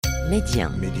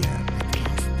ميديان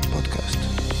بودكاست.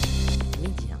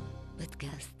 ميديان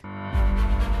بودكاست.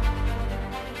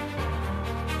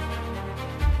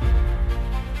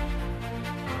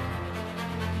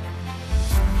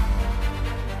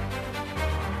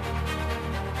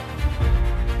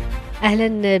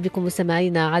 أهلا بكم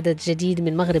مستمعينا، عدد جديد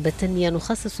من مغرب التنمية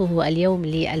نخصصه اليوم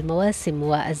للمواسم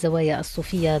والزوايا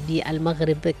الصوفية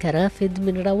بالمغرب كرافد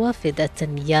من روافد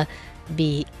التنمية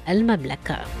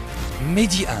بالمملكة.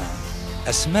 ميديان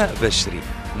أسماء باشري،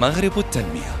 مغرب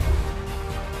التنمية.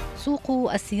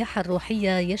 سوق السياحة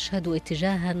الروحية يشهد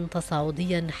اتجاها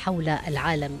تصاعديا حول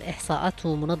العالم. إحصاءات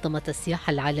منظمة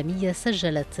السياحة العالمية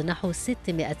سجلت نحو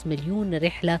 600 مليون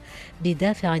رحلة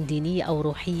بدافع ديني أو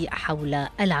روحي حول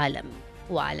العالم.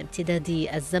 وعلى امتداد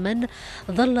الزمن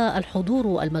ظل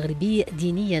الحضور المغربي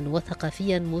دينيا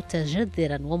وثقافيا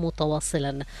متجذرا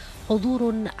ومتواصلا،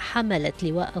 حضور حملت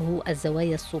لواءه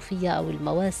الزوايا الصوفية أو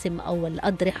المواسم أو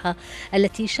الأضرحة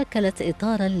التي شكلت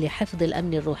إطارا لحفظ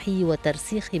الأمن الروحي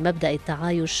وترسيخ مبدأ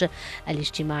التعايش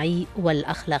الاجتماعي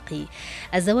والأخلاقي.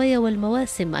 الزوايا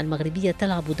والمواسم المغربية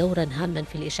تلعب دورا هاما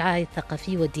في الإشعاع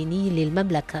الثقافي والديني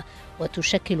للمملكة،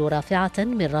 وتشكل رافعة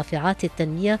من رافعات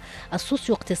التنمية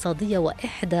السوسيو اقتصادية،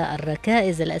 وإحدى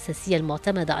الركائز الأساسية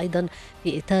المعتمدة أيضا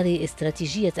في إطار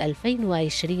استراتيجية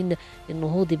 2020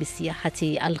 للنهوض بالسياحة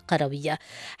القروية.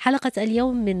 حلقة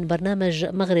اليوم من برنامج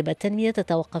مغرب التنمية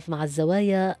تتوقف مع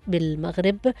الزوايا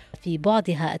بالمغرب في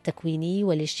بعدها التكويني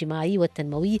والاجتماعي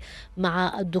والتنموي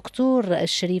مع الدكتور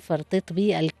الشريف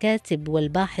الرطيطبي، الكاتب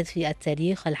والباحث في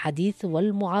التاريخ الحديث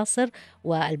والمعاصر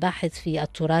والباحث في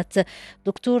التراث.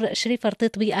 دكتور شريف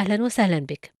الرطيطبي، أهلا وسهلا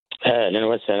بك. اهلا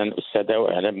وسهلا استاذه،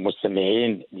 واهلا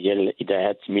بمستمعين ديال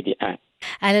اذاعه ميديان.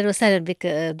 أهلا وسهلا بك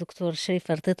دكتور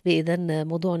شريف الرطيطبي. إذن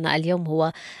موضوعنا اليوم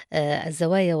هو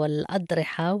الزوايا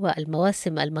والأضرحة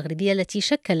والمواسم المغربية التي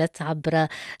شكلت عبر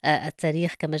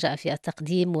التاريخ كما جاء في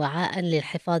التقديم وعاء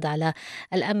للحفاظ على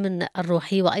الأمن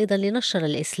الروحي وأيضا لنشر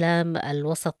الإسلام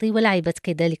الوسطي، ولعبت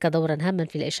كذلك دورا هاما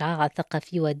في الإشعاع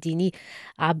الثقافي والديني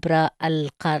عبر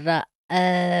القارة.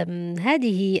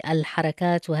 هذه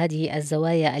الحركات وهذه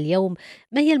الزوايا اليوم،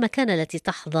 ما هي المكانة التي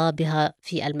تحظى بها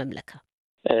في المملكة؟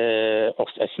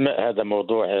 أخت أسماء، هذا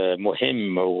موضوع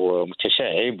مهم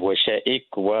ومتشعب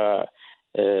وشائك ويفرض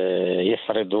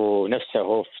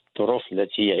نفسه في الظروف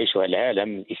التي يعيشها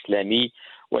العالم الإسلامي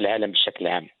والعالم بشكل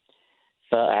عام.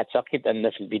 فأعتقد أن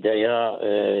في البداية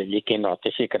لكي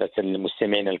نعطي فكرة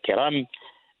للمستمعين الكرام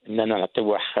أننا نعطي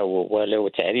ولو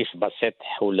تعريف بسيط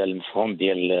حول المفهوم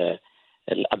ديال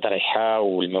الأضرحة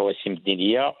والمواسم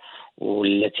الدينية،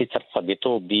 والتي ترتبط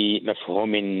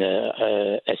بمفهوم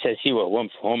أساسي وهو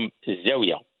مفهوم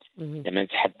الزاوية. لما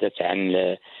نتحدث عن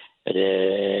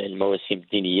المواسم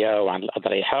الدينية وعن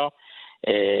الأضرحة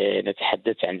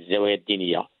نتحدث عن الزوايا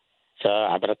الدينية.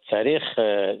 فعبر التاريخ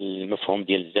المفهوم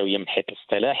ديال الزاوية من حيث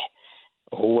الاصطلاح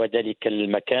هو ذلك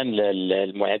المكان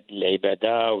المعد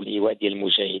للعبادة والإيواء ديال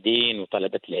المجاهدين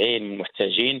وطلبة العلم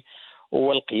المحتاجين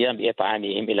والقيام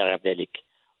بإطعامهم إلى غير ذلك.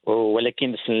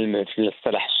 ولكن في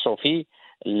الاصطلاح الصوفي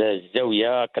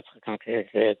الزاوية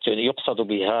يقصد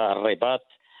بها الرباط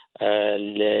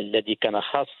الذي كان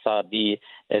خاصة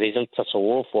برجال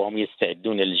التصوف وهم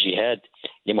يستعدون للجهاد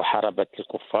لمحاربة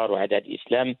الكفار وأعداء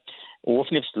الإسلام،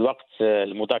 وفي نفس الوقت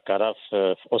المذاكرة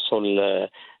في أصول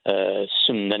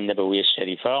السنة النبوية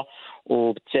الشريفة.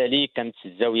 وبالتالي كانت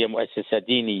الزاوية مؤسسة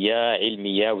دينية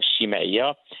علمية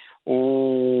واجتماعية،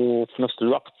 وفي نفس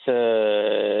الوقت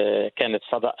كانت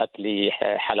فضاءات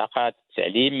لحلقات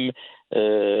تعليم،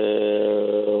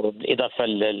 بالإضافة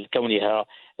لكونها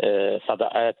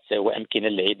فضاءات وأمكنة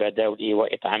للعبادة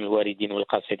والإيواء إطعام الواردين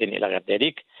والقاصدين إلى غير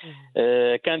ذلك.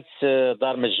 كانت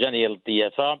دار مجانية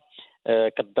للضيافة،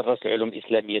 كتدرس العلوم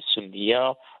الإسلامية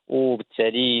السنية،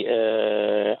 وبالتالي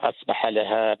أصبح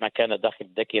لها مكانة داخل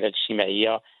الذاكرة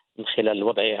الاجتماعية من خلال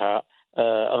وضعها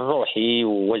الروحي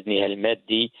ووزنها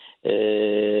المادي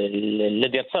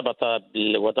الذي ارتبط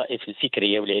بالوظائف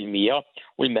الفكرية والعلمية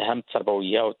والمهام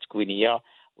التربوية والتكوينية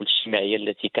والاجتماعية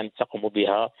التي كانت تقوم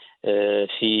بها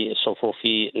في صفوف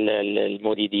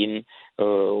المريدين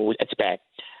والأتباع.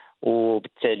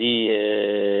 وبالتالي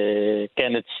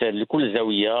كانت لكل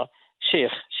زاوية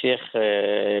شيخ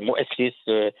مؤسس،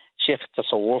 شيخ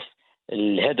التصوف.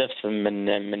 الهدف من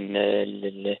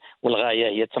والغاية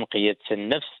هي تنقية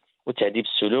النفس وتهذيب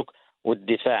السلوك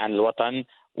والدفاع عن الوطن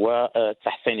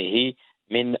وتحصينه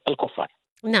من الكفار.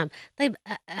 نعم، طيب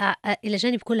إلى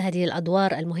جانب كل هذه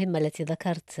الأدوار المهمة التي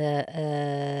ذكرت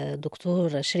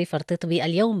دكتور شريف الرطيطبي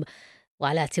اليوم،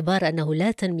 وعلى اعتبار أنه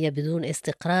لا تنمية بدون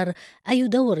استقرار، أي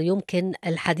دور يمكن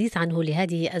الحديث عنه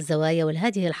لهذه الزوايا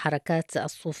ولهذه الحركات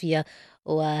الصوفية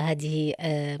وهذه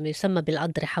ما يسمى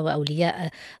بالأضرحة وأولياء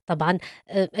طبعا.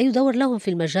 أي دور لهم في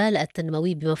المجال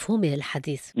التنموي بمفهومه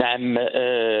الحديث؟ نعم،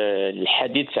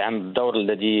 الحديث عن الدور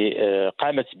الذي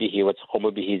قامت به وتقوم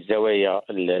به الزوايا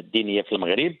الدينية في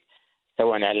المغرب،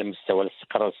 سواء على مستوى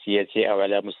الاستقرار السياسي أو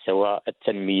على مستوى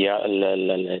التنمية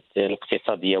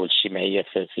الاقتصادية والاجتماعية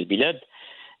في البلاد.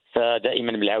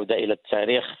 فدائما بالعودة إلى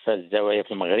التاريخ، فالزوايا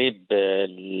في المغرب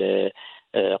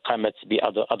قامت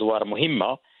بأدوار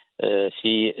مهمة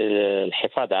في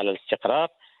الحفاظ على الاستقرار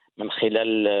من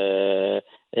خلال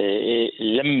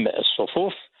لم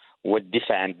الصفوف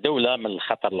والدفاع عن الدولة من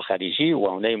الخطر الخارجي.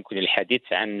 وهنا يمكن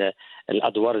الحديث عن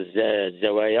الأدوار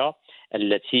الزوايا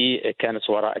التي كانت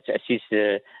وراء تأسيس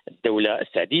الدولة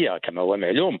السعدية كما هو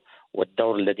معلوم،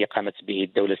 والدور الذي قامت به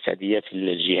الدولة السعدية في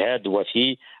الجهاد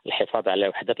وفي الحفاظ على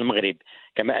وحدة المغرب.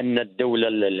 كما أن الدولة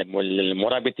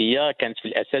المرابطية كانت في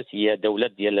الأساس هي دولة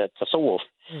ديال التصوف،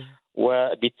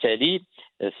 وبالتالي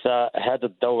فهذا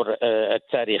الدور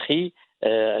التاريخي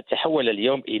تحول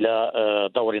اليوم إلى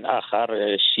دور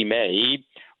آخر اجتماعي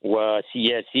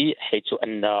وسياسي، حيث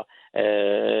أن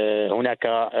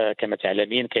هناك كما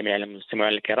تعلمين كما يعلم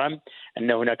المستمعون الكرام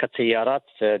أن هناك تيارات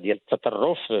ديال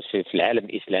التطرف في العالم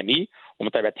الإسلامي، ومن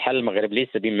طبيعة الحال المغرب ليس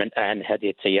بمن عن هذه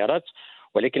التيارات،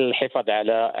 ولكن الحفاظ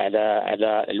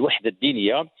على الوحدة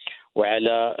الدينية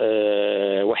وعلى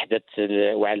وحدة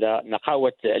وعلى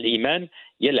نقاوة الإيمان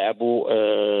يلعب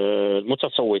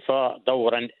المتصوفة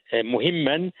دورا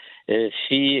مهما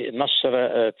في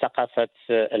نشر ثقافة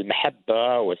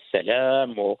المحبة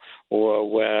والسلام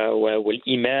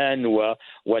والإيمان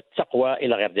والتقوى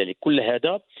إلى غير ذلك. كل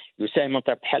هذا يساهم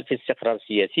بطبيعة الحال في الاستقرار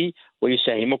السياسي،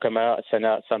 ويساهم كما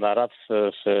سنرى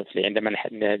عندما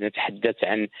نتحدث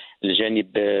عن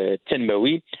الجانب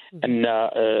التنموي أن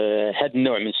هذا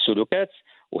النوع من السلوكات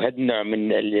وهذا النوع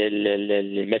من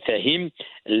المفاهيم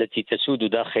التي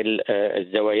تسود داخل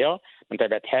الزوايا من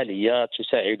طبيعة الحال هي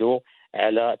تساعد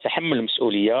على تحمل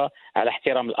المسؤولية، على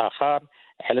احترام الآخر،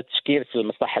 على التفكير في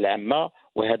المصلحة العامة،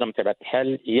 وهذا من طبيعة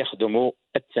الحال يخدم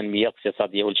التنمية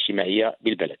الاقتصادية والاجتماعية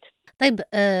بالبلد. طيب،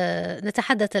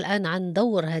 نتحدث الآن عن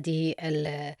دور هذه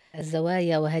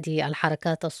الزوايا وهذه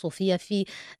الحركات الصوفية في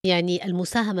يعني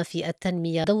المساهمة في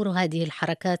التنمية. دور هذه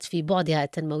الحركات في بعدها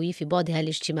التنموي، في بعدها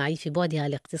الاجتماعي، في بعدها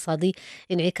الاقتصادي،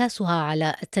 انعكاسها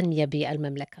على التنمية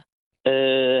بالمملكة.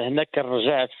 هناك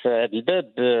الرجاء في هذا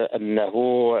الباب أنه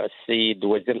السيد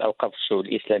وزير الأوقاف والشؤون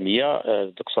الإسلامية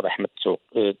الدكتور أحمد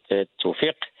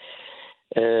التوفيق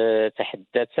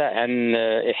تحدث عن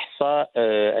إحصاء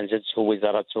أنجزته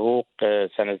وزارته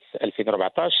سنة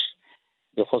 2014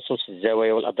 بخصوص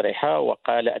الزوايا والأضرحة،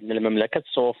 وقال أن المملكة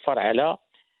توفر على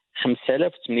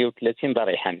 5038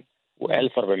 ضريحا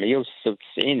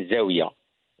و1496 زاوية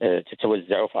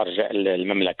تتوزع في أرجاء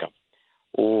المملكة.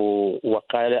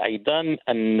 وقال أيضا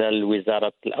أن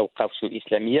الوزارة الأوقاف والشؤون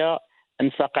الإسلامية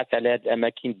أنفقت على هذه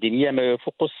الأماكن الدينية ما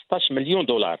يفوق 16 مليون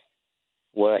دولار،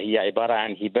 وهي عبارة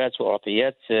عن هبات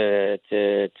وعطيات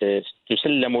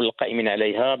تسلم للقائمين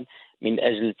عليها من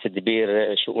أجل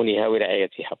تدبير شؤونها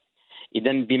ورعايتها.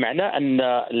 إذا بمعنى أن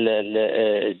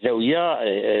الزاوية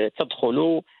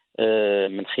تدخل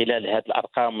من خلال هذه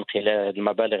الأرقام، من خلال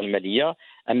المبالغ المالية،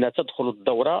 أن تدخل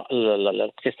الدورة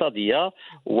الاقتصادية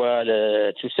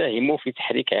وتساهم في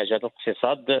تحريك عجلة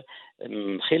الاقتصاد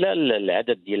من خلال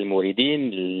العدد ديال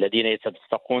الموردين الذين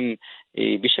يتدفقون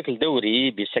بشكل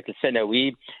دوري بشكل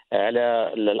سنوي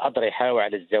على الأضرحة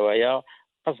وعلى الزوايا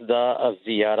قصد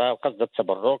الزيارة وقصد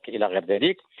التبرك إلى غير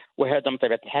ذلك. وهذا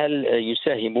بطبيعة الحال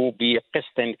يساهم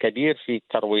بقسط كبير في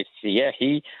الترويج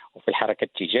السياحي وفي الحركة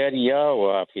التجارية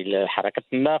وفي حركة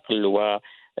النقل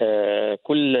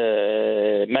وكل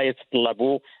ما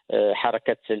يتطلب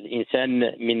حركة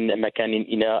الإنسان من مكان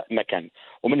إلى مكان.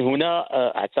 ومن هنا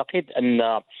أعتقد أن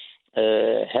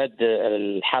هذه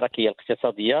الحركية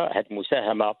الاقتصادية، هذه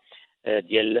المساهمة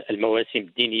ديال المواسم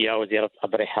الدينية وزيارة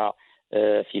الأضرحة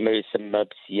فيما يسمى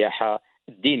بالسياحة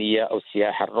الدينية أو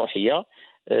السياحة الروحية،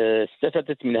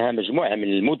 استفادت منها مجموعة من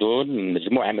المدن،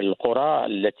 مجموعة من القرى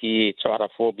التي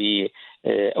تعرف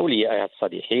بأوليائها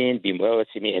الصالحين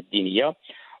بمواسمها الدينية.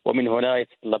 ومن هنا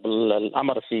يتطلب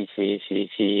الأمر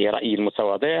في رأيي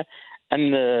المتواضع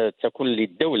أن تكون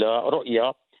للدولة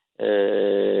رؤية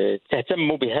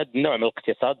تهتم بهذا النوع من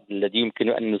الاقتصاد الذي يمكن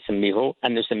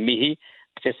أن نسميه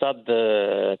اقتصاد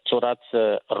التراث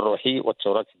الروحي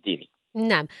والتراث الديني.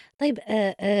 نعم. طيب،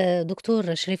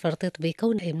 دكتور شريف الرطيطبي،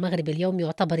 كون المغرب اليوم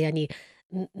يعتبر يعني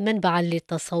منبعا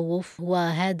للتصوف،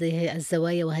 وهذه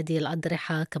الزوايا وهذه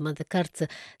الأضرحة كما ذكرت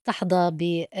تحظى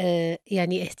ب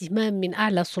يعني اهتمام من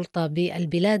أعلى سلطة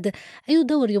بالبلاد، أي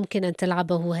دور يمكن أن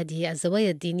تلعبه هذه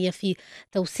الزوايا الدينية في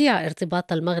توسيع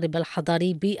ارتباط المغرب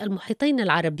الحضاري بالمحيطين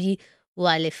العربي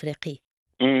والإفريقي؟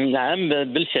 نعم،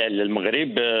 بالفعل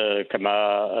المغرب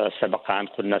كما سبق أن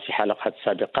قلنا في حلقات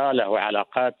سابقة له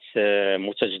علاقات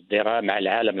متجذرة مع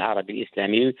العالم العربي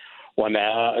الإسلامي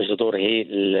ومع جذوره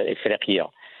الإفريقية.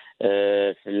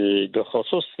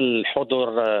 بخصوص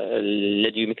الحضور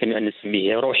الذي يمكن أن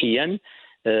نسميه روحيا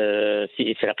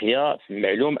في إفريقيا،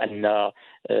 معلوم أن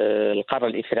القارة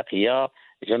الإفريقية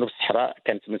جنوب الصحراء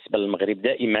كانت بالنسبة للمغرب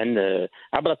دائما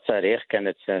عبر التاريخ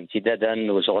كانت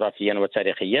امتدادا وجغرافيا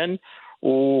وتاريخيا،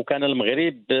 وكان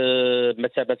المغرب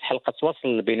بمثابة حلقة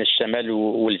وصل بين الشمال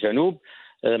والجنوب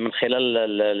من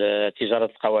خلال تجارة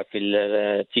القوافل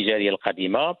التجارية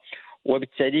القديمة،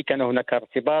 وبالتالي كان هناك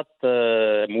ارتباط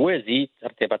موازي،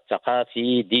 ارتباط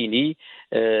ثقافي ديني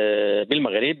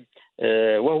بالمغرب،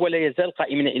 وهو لا يزال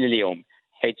قائما إلى اليوم،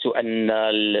 حيث أن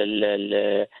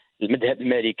المذهب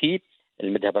المالكي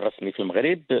المذهب الرسمي في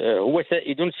المغرب هو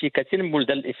سائد في كثير من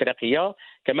البلدان الإفريقية،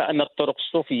 كما أن الطرق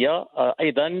الصوفية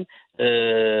أيضا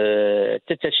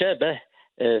تتشابه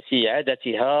في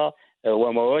عاداتها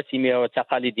ومواسمها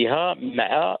وتقاليدها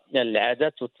مع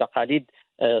العادات والتقاليد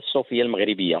الصوفية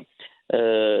المغربية،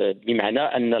 بمعنى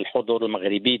أن الحضور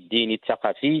المغربي الديني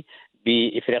الثقافي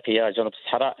بإفريقيا جنوب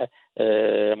الصحراء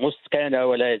كان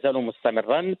ولا يزال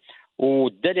مستمرا.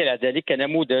 والدليل على ذلك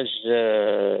نموذج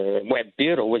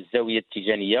معبر هو الزاوية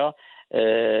التيجانية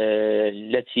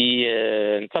التي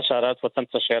انتشرت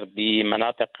وتنتشر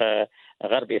بمناطق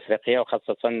غرب إفريقيا،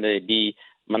 وخاصة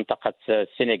بمنطقة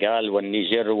السنغال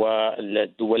والنيجر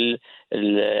والدول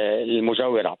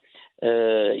المجاورة.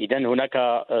 إذا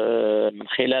هناك من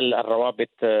خلال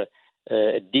الروابط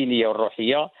الدينية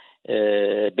والروحية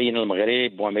بين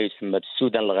المغرب وما يسمى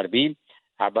بالسودان الغربي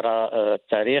عبر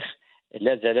التاريخ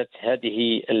لا زالت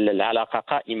هذه العلاقة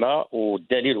قائمة،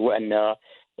 والدليل هو أن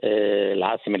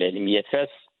العاصمة العلمية فاس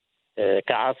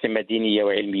كعاصمة دينية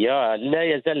وعلمية لا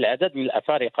يزال العدد من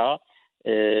الأفارقة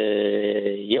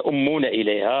يؤمون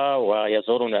إليها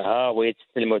ويزورونها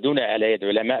ويتلمذون على يد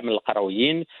علماء من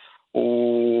القرويين،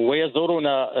 ويزورون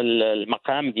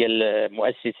المقام ديال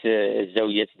مؤسس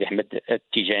الزاوية سيدي أحمد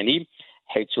التيجاني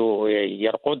حيث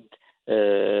يرقد،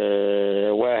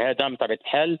 وهذا من طبيعة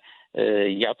الحال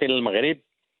يعطي للمغرب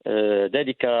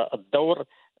ذلك الدور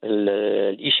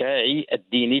الإشعاعي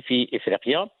الديني في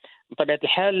إفريقيا. بطبيعة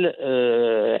الحال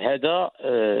هذا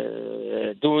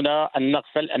دون أن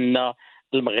نغفل أن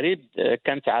المغرب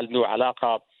كانت عنده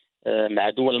علاقة مع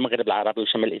دول المغرب العربي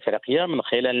وشمال إفريقيا من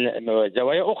خلال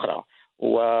زوايا أخرى،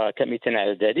 وكمثال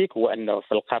على ذلك هو أنه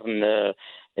في القرن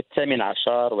الثامن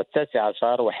عشر والتاسع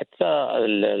عشر وحتى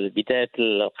بداية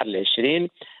القرن العشرين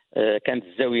كانت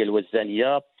الزاوية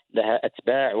الوزانية لها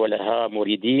أتباع ولها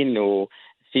مريدين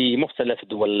في مختلف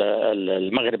دول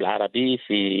المغرب العربي،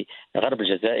 في غرب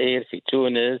الجزائر، في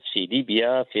تونس، في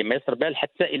ليبيا، في مصر، بل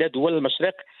حتى إلى دول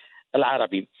المشرق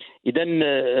العربي. إذا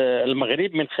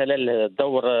المغرب من خلال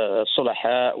دور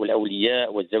الصلحاء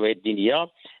والأولياء والزوايا الدينية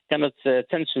كانت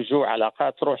تنسج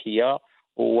علاقات روحية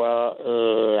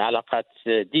وعلاقات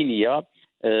دينية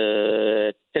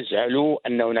تجعل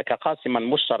أن هناك قاسما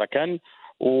مشتركا،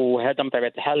 وهذا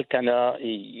بطبيعة الحال كان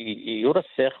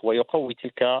يرسخ ويقوي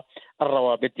تلك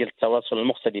الروابط ديال التواصل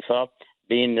المختلفة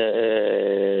بين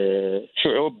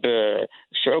الشعوب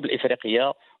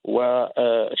الإفريقية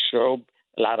والشعوب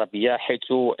العربية،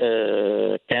 حيث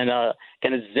كانت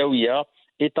الزاوية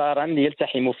إطارا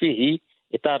يلتحم فيه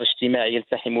إطار اجتماعي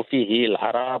يلتحم فيه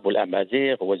العرب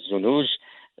والأمازيغ والزنوج،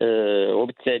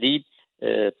 وبالتالي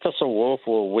التصوف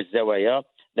والزوايا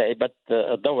لعبت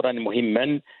دورا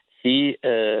مهما في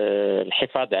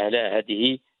الحفاظ على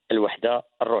هذه الوحدة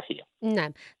الروحية.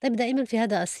 نعم. طيب دائما في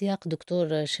هذا السياق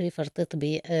دكتور شريف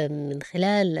الرطيطبي، من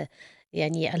خلال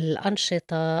يعني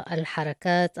الأنشطة،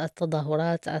 الحركات،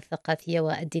 التظاهرات الثقافية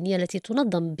والدينية التي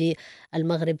تنظم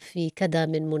بالمغرب في كذا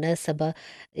من مناسبة،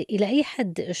 إلى أي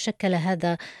حد شكل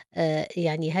هذا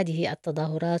يعني هذه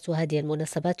التظاهرات وهذه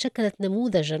المناسبات شكلت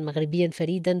نموذجا مغربيا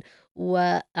فريدا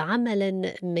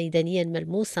وعملا ميدانيا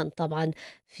ملموسا طبعا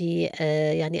في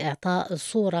يعني إعطاء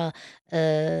صورة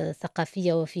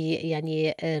ثقافية، وفي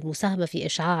يعني المساهمة في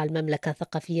إشعاع المملكة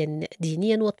ثقافيا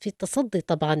دينيا، وفي التصدي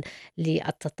طبعا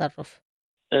للتطرف؟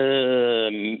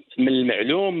 من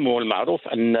المعلوم والمعروف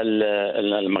أن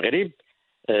المغرب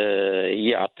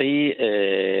يعطي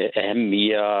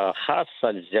أهمية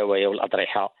خاصة للزوايا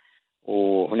والأضرحة،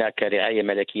 وهناك رعاية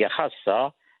ملكية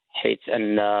خاصة، حيث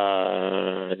أن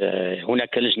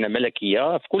هناك لجنة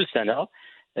ملكية في كل سنة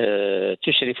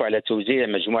تشرف على توزيع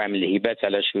مجموعة من الهبات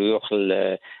على شيوخ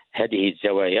هذه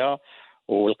الزوايا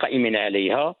والقائمين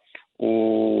عليها،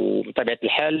 وبطبيعة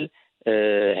الحال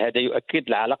هذا يؤكد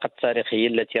العلاقة التاريخية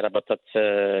التي ربطت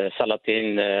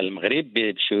سلاطين المغرب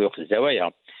بشيوخ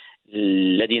الزوايا،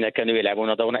 الذين كانوا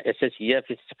يلعبون دورا أساسية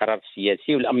في الاستقرار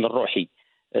السياسي والأمن الروحي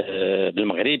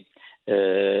بالمغرب،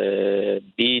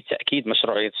 بتأكيد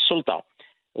مشروعية السلطة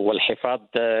والحفاظ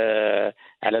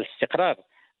على الاستقرار.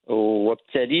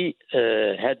 وبالتالي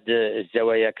هذه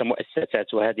الزوايا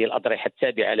كمؤسسات وهذه الأضرحة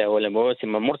التابعة لها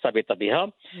والمواسم المرتبطة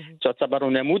بها تعتبر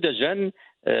نموذجا،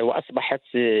 وأصبحت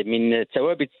من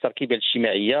ثوابت التركيبة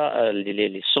الاجتماعية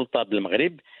للسلطة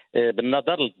بالمغرب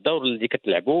بالنظر للدور الذي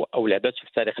كتلعبه أو لعبته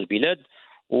في تاريخ البلاد.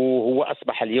 وهو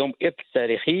أصبح اليوم إرث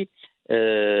تاريخي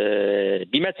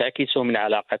بما تعكسه من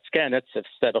علاقات كانت في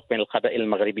السابق بين القبائل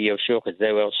المغربية وشيوخ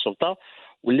الزوايا والسلطة،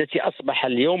 والتي أصبح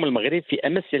اليوم المغرب في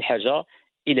أمس الحاجة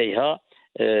إليها،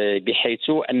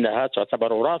 بحيث أنها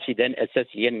تعتبر رافدا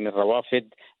أساسيا من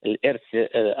روافد الإرث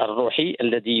الروحي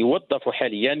الذي يوظف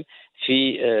حاليا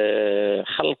في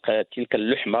خلق تلك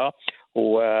اللحمة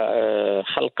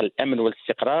وخلق الأمن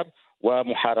والاستقرار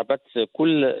ومحاربة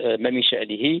كل ما من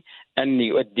شأنه أن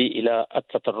يؤدي إلى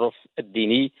التطرف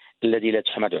الديني الذي لا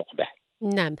تحمد عقباه.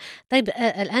 نعم. طيب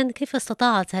الآن كيف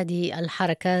استطاعت هذه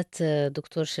الحركات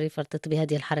دكتور شريف الرطيطبي،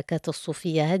 هذه الحركات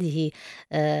الصوفية، هذه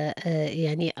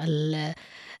يعني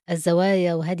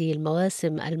الزوايا وهذه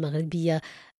المواسم المغربية،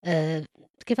 آه،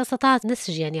 كيف استطاعت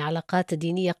نسج يعني علاقات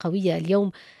دينية قوية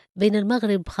اليوم بين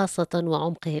المغرب خاصة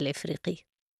وعمقه الإفريقي؟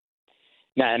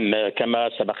 نعم، كما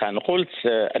سبق أن قلت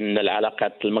أن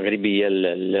العلاقات المغربية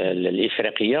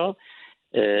الإفريقية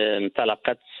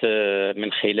انطلقت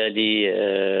من خلال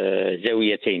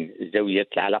زاويتين: زاوية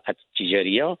العلاقات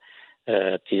التجارية،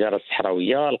 التجارة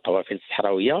الصحراوية، القوافل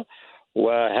الصحراوية،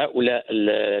 وهؤلاء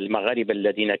المغاربة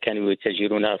الذين كانوا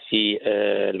يتاجرون في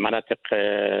المناطق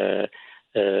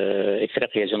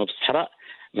إفريقيا جنوب الصحراء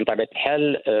من طبيعة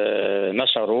الحال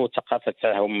نشروا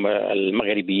ثقافتهم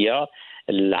المغربية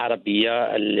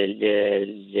العربية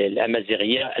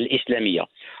الأمازيغية الإسلامية،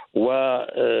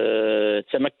 وتمكنوا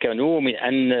من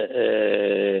أن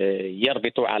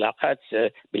يربطوا علاقات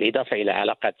بالإضافة إلى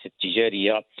علاقات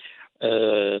التجارية،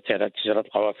 تجارة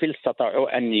القوافل.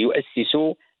 استطاعوا أن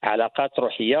يؤسسوا علاقات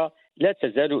روحية لا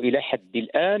تزال إلى حد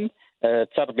الآن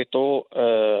تربط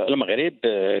المغرب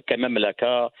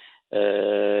كمملكة،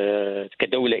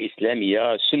 كدولة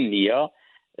إسلامية سنية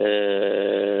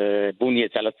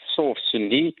بنيت على التصوف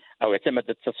السني أو اعتمدت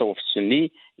التصوف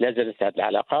السني. لا زالت هذه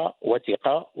العلاقة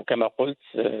وثيقة، وكما قلت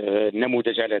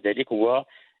النموذج على ذلك هو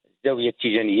الزاوية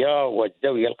التيجانية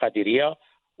والزاوية القادرية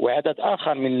وعدد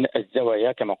آخر من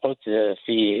الزوايا كما قلت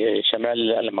في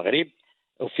شمال المغرب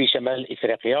وفي شمال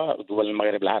إفريقيا دول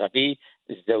المغرب العربي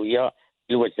الزاوية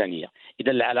الوزانية.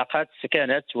 إذا العلاقات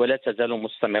كانت ولا تزال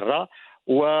مستمرة،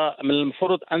 ومن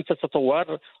المفروض أن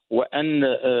تتطور وأن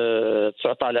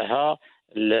تعطى لها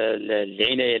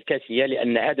العناية الكافية،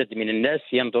 لأن عدد من الناس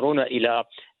ينظرون إلى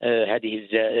هذه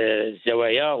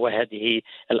الزوايا وهذه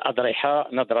الأضرحة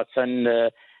نظرة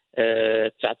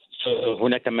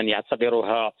هناك من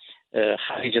يعتبرها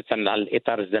خارجة عن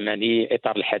الإطار الزمني،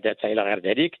 إطار الحداثة إلى غير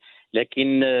ذلك،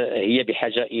 لكن هي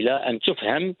بحاجة إلى أن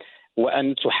تفهم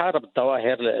وأن تحارب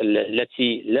الظواهر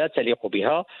التي لا تليق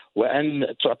بها،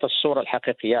 وأن تعطى الصورة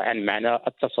الحقيقية عن معنى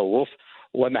التصوف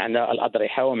ومعنى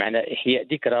الأضرحة ومعنى إحياء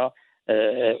ذكرى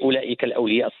أولئك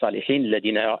الأولياء الصالحين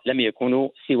الذين لم يكونوا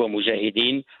سوى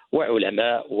مجاهدين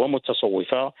وعلماء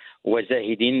ومتصوفة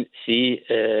وزاهدين في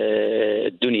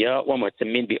الدنيا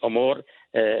ومهتمين بأمور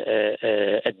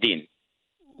الدين.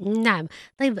 نعم.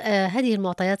 طيب هذه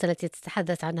المعطيات التي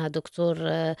تتحدث عنها دكتور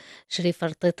شريف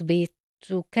الرطيطبي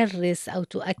تكرس أو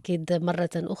تؤكد مرة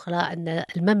أخرى أن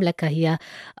المملكة هي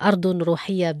أرض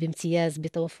روحية بامتياز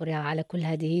بتوفرها على كل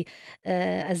هذه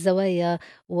الزوايا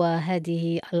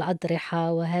وهذه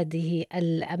الأضرحة وهذه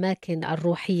الأماكن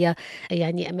الروحية.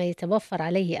 يعني ما يتوفر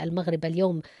عليه المغرب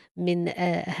اليوم من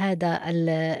هذا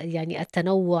يعني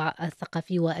التنوع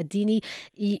الثقافي والديني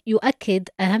يؤكد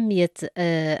أهمية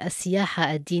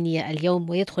السياحة الدينية اليوم،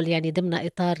 ويدخل يعني ضمن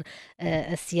إطار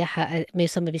السياحة ما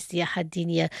يسمى بالسياحة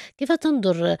الدينية. كيف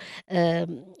تنظر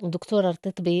دكتور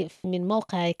الرطيطبي من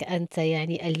موقعك أنت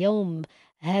يعني اليوم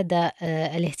هذا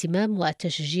الاهتمام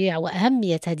والتشجيع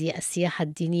وأهمية هذه السياحة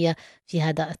الدينية في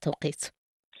هذا التوقيت؟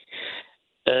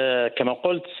 كما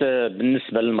قلت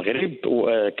بالنسبة للمغرب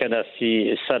كان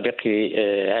في سابق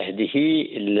عهده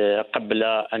قبل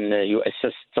أن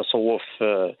يؤسس التصوف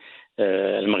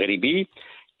المغربي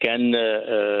كان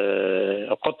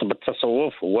قطب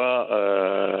التصوف هو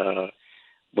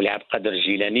أبو العبد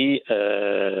الجيلاني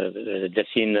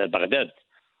دفين بغداد،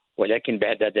 ولكن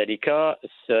بعد ذلك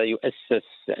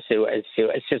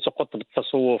سيؤسس قطب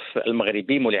التصوف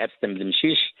المغربي مولاي عبد السلام بن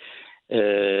مشيش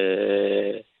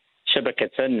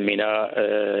شبكة من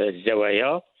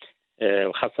الزوايا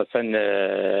وخاصة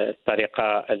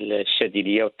الطريقة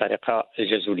الشاذلية والطريقة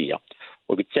الجزولية.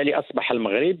 وبالتالي أصبح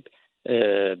المغرب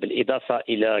بالإضافة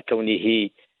إلى كونه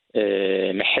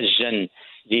محجا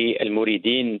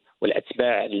للمريدين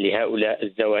والأتباع لهؤلاء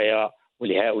الزوايا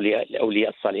ولهؤلاء الأولياء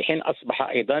الصالحين، أصبح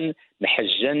أيضا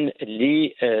محجا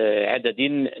لعدد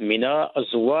من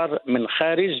الزوار من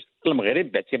خارج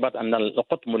المغرب، باعتبار أن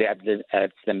القط مولاي عبد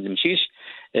السلام المشيش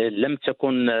لم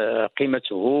تكن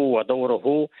قيمته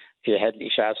ودوره في هذا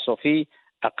الإشعاع الصوفي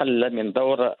أقل من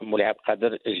دور مولاي عبد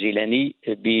القادر الجيلاني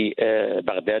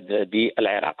ببغداد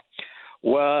بالعراق.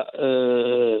 والمطلوب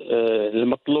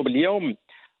اليوم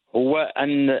هو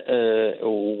أن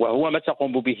وهو ما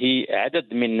تقوم به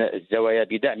عدد من الزوايا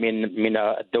بدعم من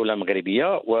الدولة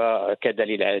المغربية.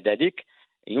 وكدليل على ذلك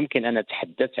يمكن أن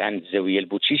نتحدث عن الزاوية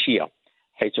البوتشيشية،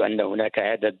 حيث أن هناك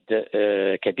عدد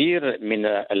كبير من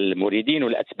المريدين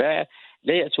والأتباع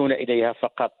لا يأتون إليها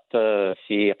فقط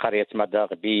في قرية مداغ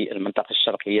بالمنطقة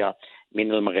الشرقية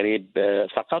من المغرب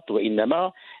فقط،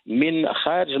 وإنما من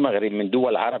خارج المغرب، من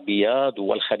دول عربية،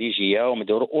 دول خليجية، ومن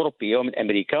دول أوروبية، ومن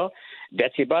أمريكا،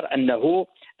 باعتبار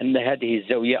أن هذه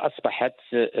الزاوية أصبحت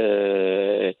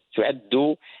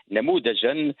تعد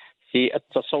نموذجا في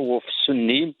التصوف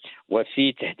السني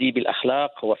وفي تهذيب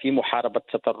الأخلاق وفي محاربة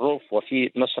التطرف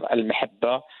وفي نشر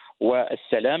المحبة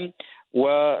والسلام.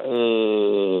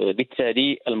 وبالتالي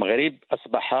المغرب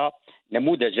أصبح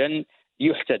نموذجا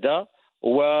يحتذى،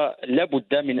 ولا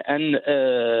بد من أن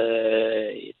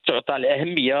تعطى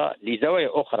الأهمية لزوايا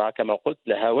أخرى كما قلت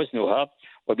لها وزنها،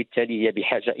 وبالتالي هي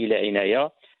بحاجة إلى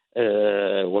عناية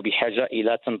وبحاجة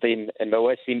إلى تنظيم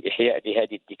مواسم إحياء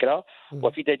لهذه الذكرى،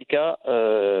 وفي ذلك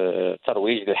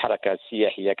ترويج للحركة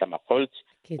السياحية كما قلت،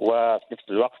 وفي نفس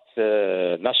الوقت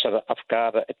نشر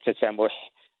أفكار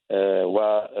التسامح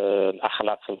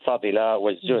والأخلاق الفاضلة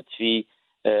والزهد في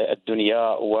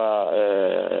الدنيا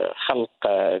وخلق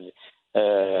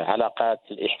علاقات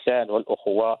الإحسان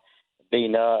والأخوة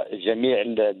بين جميع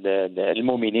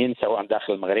المؤمنين سواء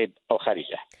داخل المغرب أو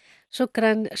خارجه.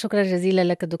 شكرا جزيلا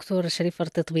لك الدكتور الشريف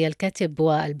الرطيطبي، الكاتب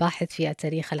والباحث في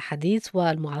التاريخ الحديث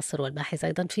والمعاصر والباحث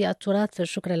أيضا في التراث.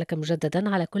 شكرا لك مجددا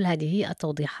على كل هذه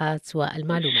التوضيحات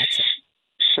والمعلومات.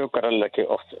 شكرا لك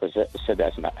أخت أستاذة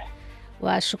أسماء.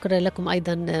 وشكرا لكم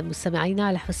أيضا مستمعينا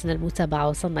على حسن المتابعة.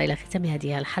 وصلنا إلى ختام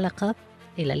هذه الحلقة،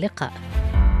 إلى اللقاء.